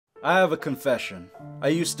I have a confession. I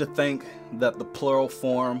used to think that the plural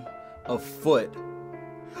form of foot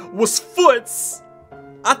was foots.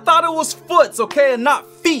 I thought it was foots, okay, and not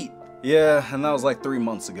feet. Yeah, and that was like 3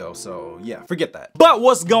 months ago, so yeah, forget that. But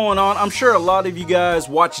what's going on? I'm sure a lot of you guys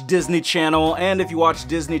watch Disney Channel, and if you watch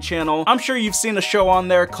Disney Channel, I'm sure you've seen a show on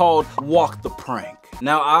there called Walk the Prank.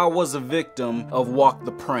 Now, I was a victim of Walk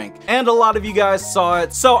the Prank, and a lot of you guys saw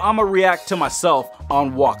it, so I'ma react to myself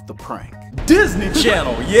on Walk the Prank. Disney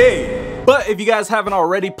Channel, yeah! But if you guys haven't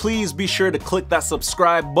already, please be sure to click that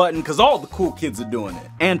subscribe button, because all the cool kids are doing it.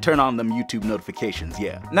 And turn on them YouTube notifications,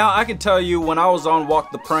 yeah. Now, I can tell you, when I was on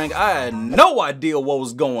Walk the Prank, I had no idea what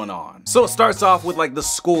was going on. So it starts off with like the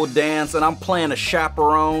school dance, and I'm playing a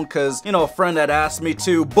chaperone, because, you know, a friend had asked me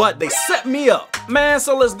to, but they set me up. Man,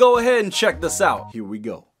 so let's go ahead and check this out. Here we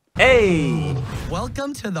go. Hey!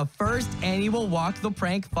 Welcome to the first annual Walk the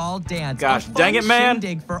Prank Fall Dance. Gosh, dang it, man!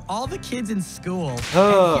 Shindig for all the kids in school.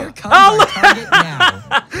 And here comes our target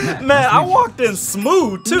now. Man, I walked in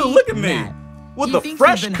smooth too. Look at me with the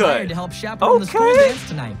fresh cut. Hired to help chaperone the school dance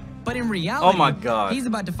tonight. But in reality, oh my God, he's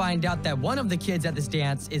about to find out that one of the kids at this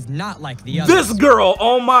dance is not like the others. This girl,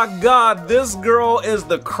 oh my God, this girl is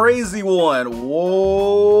the crazy one.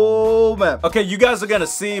 Whoa, man. Okay, you guys are gonna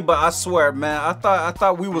see, but I swear, man, I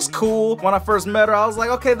thought we was cool when I first met her. I was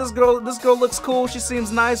like, okay, this girl looks cool. She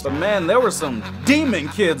seems nice. But man, there were some demon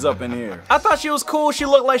kids up in here. I thought she was cool. She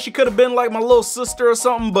looked like she could have been like my little sister or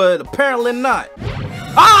something, but apparently not.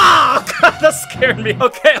 Ah, God, that scared me.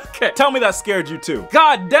 Okay. Tell me that scared you too.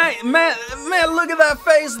 God dang, man, look at that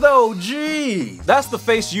face though. Gee, that's the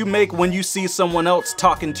face you make when you see someone else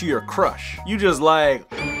talking to your crush. You just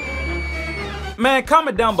like, man,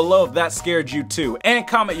 comment down below if that scared you too, and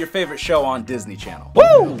comment your favorite show on Disney Channel.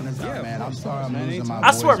 Woo! Yeah, man, I'm sorry, I'm losing my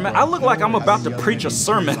I swear, man, I look like I'm about to preach a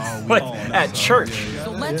sermon like at church.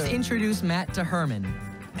 So let's introduce Matt to Herman.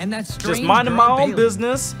 And that's just minding my own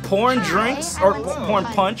business, pouring drinks, or pouring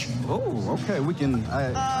punch. Oh, okay, we can,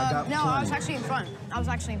 I got no, I was actually in front. I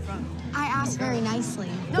asked very nicely.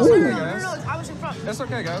 No, I was in front. That's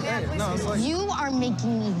okay, guys. Yeah, hey, no, it's like... You are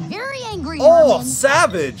making me very angry, Oh, Herman.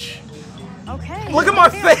 savage. Okay. Look at my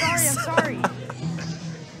face. I'm sorry.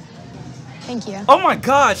 Thank you. Oh my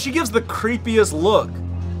God, she gives the creepiest look.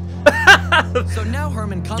 So now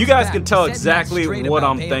Herman comes you guys back can tell to exactly what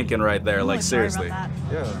I'm Bailey. thinking right there, like Sorry seriously. about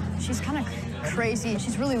that. Yeah. She's kind of crazy.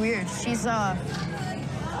 She's really weird. She's I've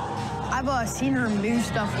seen her move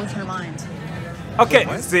stuff with her mind. Okay,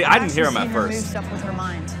 see, I didn't hear him I've at seen her move first. stuff with her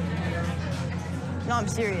mind. No, I'm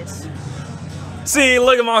serious. See,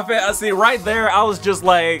 look at my face. See, right there, I was just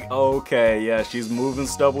like, okay, yeah, she's moving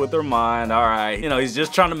stuff with her mind. All right, you know, he's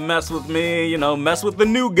just trying to mess with me, you know, mess with the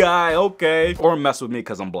new guy, okay. Or mess with me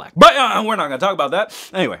because I'm black. But we're not gonna talk about that.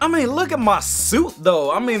 Anyway, I mean, look at my suit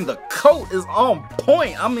though. I mean, the coat is on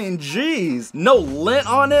point. I mean, geez, no lint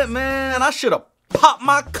on it, man. I should have popped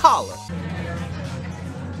my collar.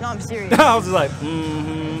 No, I'm serious. I was just like,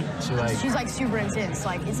 She's like super intense.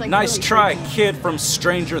 Like it's like nice really try, creepy. kid from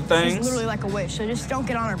Stranger Things. She's literally like a witch. So just don't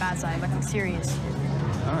get on her bad side. Like I'm serious.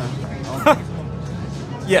 All right.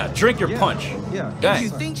 Yeah, drink your punch. Yeah. Dang. If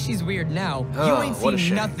you think she's weird now, Oh, you ain't what a seen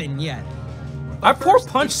shame. nothing yet. I pour First,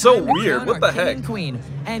 punch it's so time to weird. crown What the our king heck? and queen.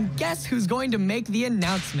 And guess who's going to make the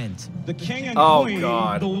announcement? The king and Oh, queen,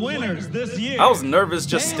 God. the winners this year. I was nervous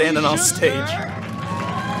just standing on stage.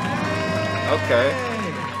 Okay.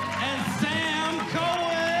 And Sam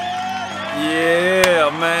Cohen. Yeah,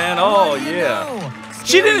 man. Oh, What do you yeah. know?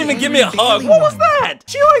 She didn't even give me a Scary hug. Bailey What was won. that?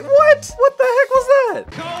 She like, what? What the heck was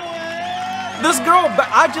that? Cohen. This girl,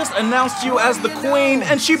 I just announced you as the queen,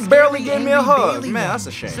 and she barely gave me a hug. Man, that's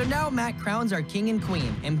a So shame. now Matt crowns our king and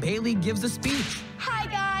queen, and Bailey gives a speech. Hi,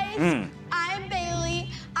 guys. I'm Bailey.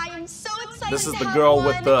 I am so excited This is to the have girl one.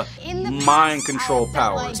 with the In the mind past, control I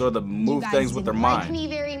felt powers, like or the move you guys things with their didn't like mind. me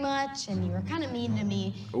very much, and you were kind of mean to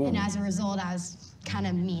me. Ooh. And as a result, I was kind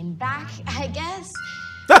of mean back, I guess.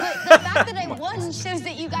 But the fact that I won shows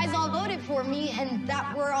that you guys all voted for me and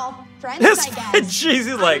that we're all friends, His I guess. jeez,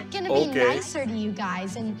 he's like, I'm gonna be okay. nicer to you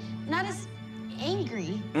guys and not as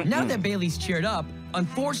angry. Now that Bailey's cheered up,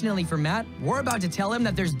 unfortunately for Matt, we're about to tell him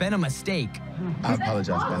that there's been a mistake. I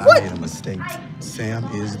apologize, man. I made a mistake. Sam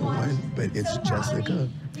is the one, but it's Jessica.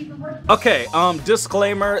 Okay,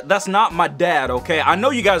 disclaimer, that's not my dad, okay? I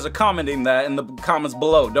know you guys are commenting that in the comments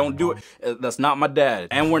below. Don't do it. That's not my dad.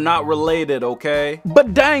 And we're not related, okay?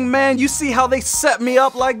 But dang, man, you see how they set me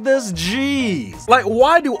up like this? Jeez. Like,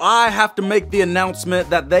 why do I have to make the announcement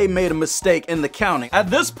that they made a mistake in the counting? At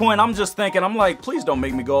this point, I'm just thinking, I'm like, please don't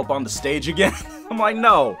make me go up on the stage again. I'm like,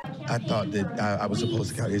 no. I thought that I was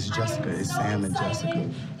supposed to count. It's Jessica. It's Sam and Jessica.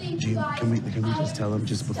 Can we just tell them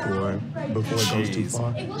just before it goes too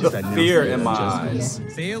far? The fear in my eyes.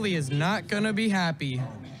 Bailey is not gonna be happy.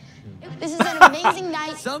 This is an amazing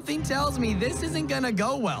night. Something tells me this isn't gonna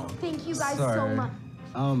go well. Thank you guys so much.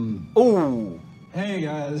 Ooh. Hey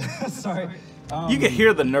guys, sorry. You can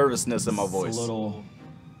hear the nervousness in my voice. A little.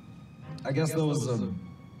 I guess there was a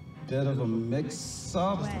bit of a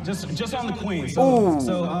mix-up. Just on the queen. So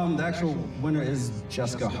the actual winner is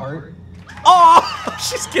Jessica Hart. Oh,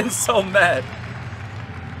 she's getting so mad.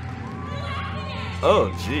 Oh,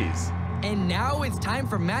 jeez. And now it's time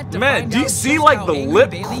for Matt to Man, find do you out see just like how the angry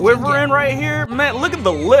lip Bailey can quivering get. right here? Man, look at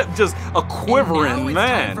the lip just a quivering, And now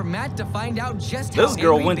it's time for man. Matt to find out just This how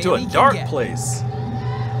girl angry went to Bailey a can dark get. place. No!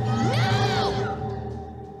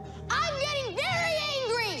 I'm getting very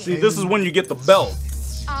angry. See, this is when you get the belt.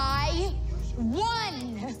 I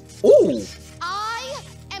won. Ooh, I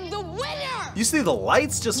am the winner. you see the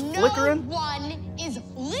lights just flickering? No one is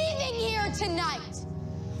leaving here tonight.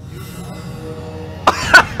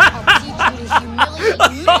 I'll teach you to humiliate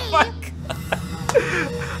me. Oh my God.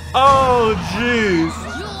 Oh, jeez.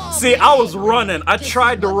 See, I was running. I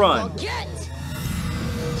tried to run.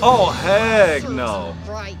 Oh, heck no.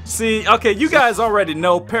 Right. See, okay, you guys already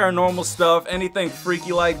know paranormal stuff, anything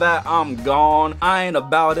freaky like that, I'm gone. I ain't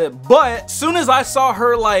about it. But soon as I saw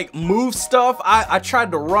her like move stuff, I tried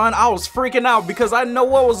to run. I was freaking out because I know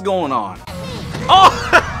what was going on. Oh,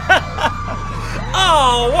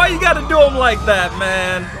 oh, why you gotta do him like that,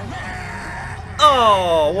 man?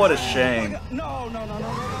 Oh, what a shame. No.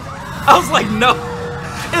 I was like, no.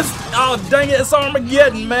 It's, oh, dang it, it's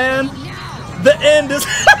Armageddon, man. The end is...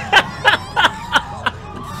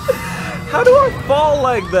 How do I fall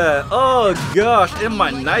like that? Oh, gosh, in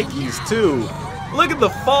my Nikes, too. Look at the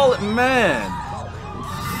fall, man.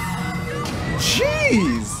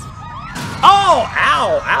 Jeez. Oh,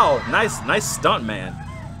 ow, ow. Nice stunt, man.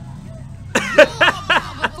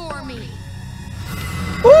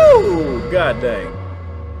 Woo, god dang.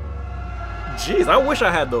 Jeez, I wish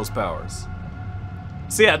I had those powers.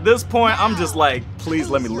 See, at this point, I'm just like, please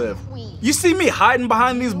let me live. You see me hiding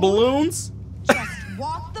behind these balloons? Just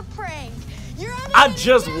walk the prank. You're I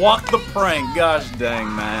just walked the prank. Gosh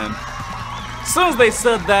dang, man. As soon as they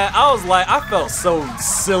said that, I was like, I felt so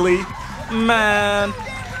silly. Man.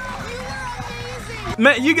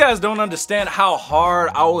 Man, you guys don't understand how hard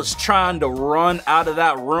I was trying to run out of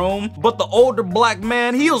that room. But the older black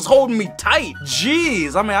man, he was holding me tight.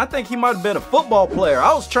 Jeez, I mean, I think he might have been a football player.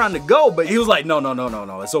 I was trying to go, but he was like, no,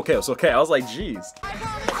 it's okay, it's okay. I was like, jeez.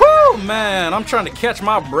 Whew, man, I'm trying to catch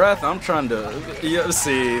my breath. I'm trying to,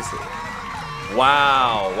 see.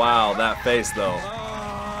 Wow, that face though.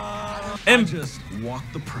 Just walk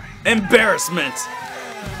the prank. Embarrassment.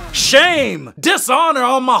 Shame! Dishonor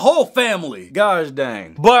on my whole family! Gosh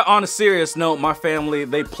dang. But on a serious note, my family,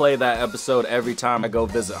 they play that episode every time I go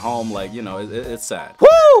visit home. Like, you know, it's sad.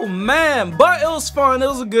 Woo, man! But it was fun. It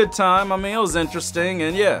was a good time. I mean, it was interesting,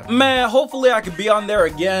 and yeah. Man, hopefully I could be on there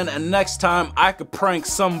again, and next time I could prank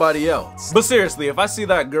somebody else. But seriously, if I see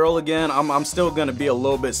that girl again, I'm still gonna be a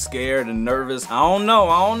little bit scared and nervous. I don't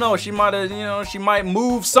know. She might have, you know, she might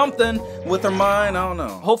move something with her mind. I don't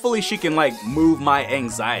know. Hopefully she can, like, move my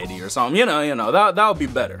anxiety or something, you know, that would be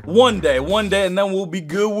better. One day, and then we'll be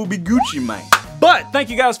good, we'll be Gucci, man. But thank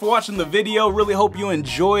you guys for watching the video. Really hope you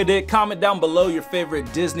enjoyed it. Comment down below your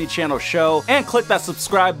favorite Disney Channel show and click that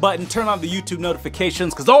subscribe button. Turn on the YouTube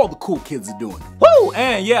notifications because all the cool kids are doing it. Woo!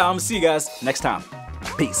 And yeah, I'm gonna see you guys next time.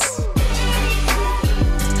 Peace.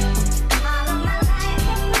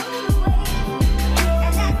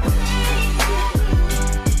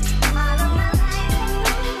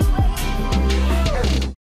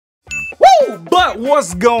 But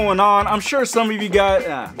what's going on? I'm sure some of you guys,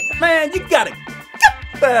 man, you gotta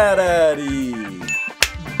get that out of here.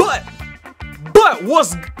 But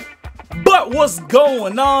what's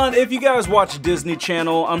going on? If you guys watch Disney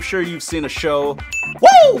Channel, I'm sure you've seen a show.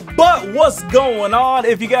 Woo! But what's going on?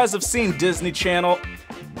 If you guys have seen Disney Channel,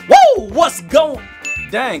 woo! What's going?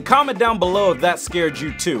 Dang, comment down below if that scared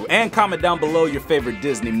you too, and comment down below your favorite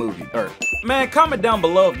Disney movie. Man, comment down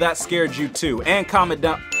below if that scared you too, and comment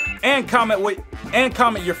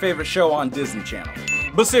your favorite show on Disney Channel.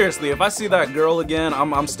 But seriously, if I see that girl again,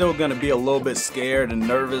 I'm still gonna be a little bit scared and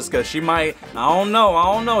nervous because she might, I don't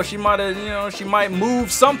know, she might have, you know, she might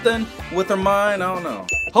move something with her mind, I don't know.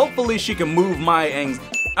 Hopefully she can move my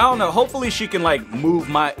hopefully she can like move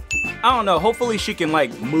my, hopefully she can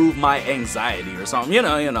like move my anxiety or something, you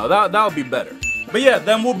know, that would be better. But yeah,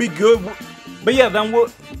 then we'll be good, we'll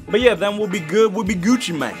be good, we'll be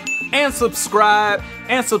Gucci, man. And subscribe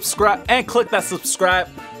and subscribe, and click that subscribe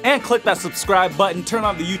button. Turn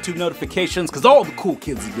on the YouTube notifications, because all the cool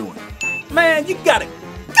kids are doing it. Man, you gotta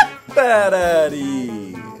get that out of here.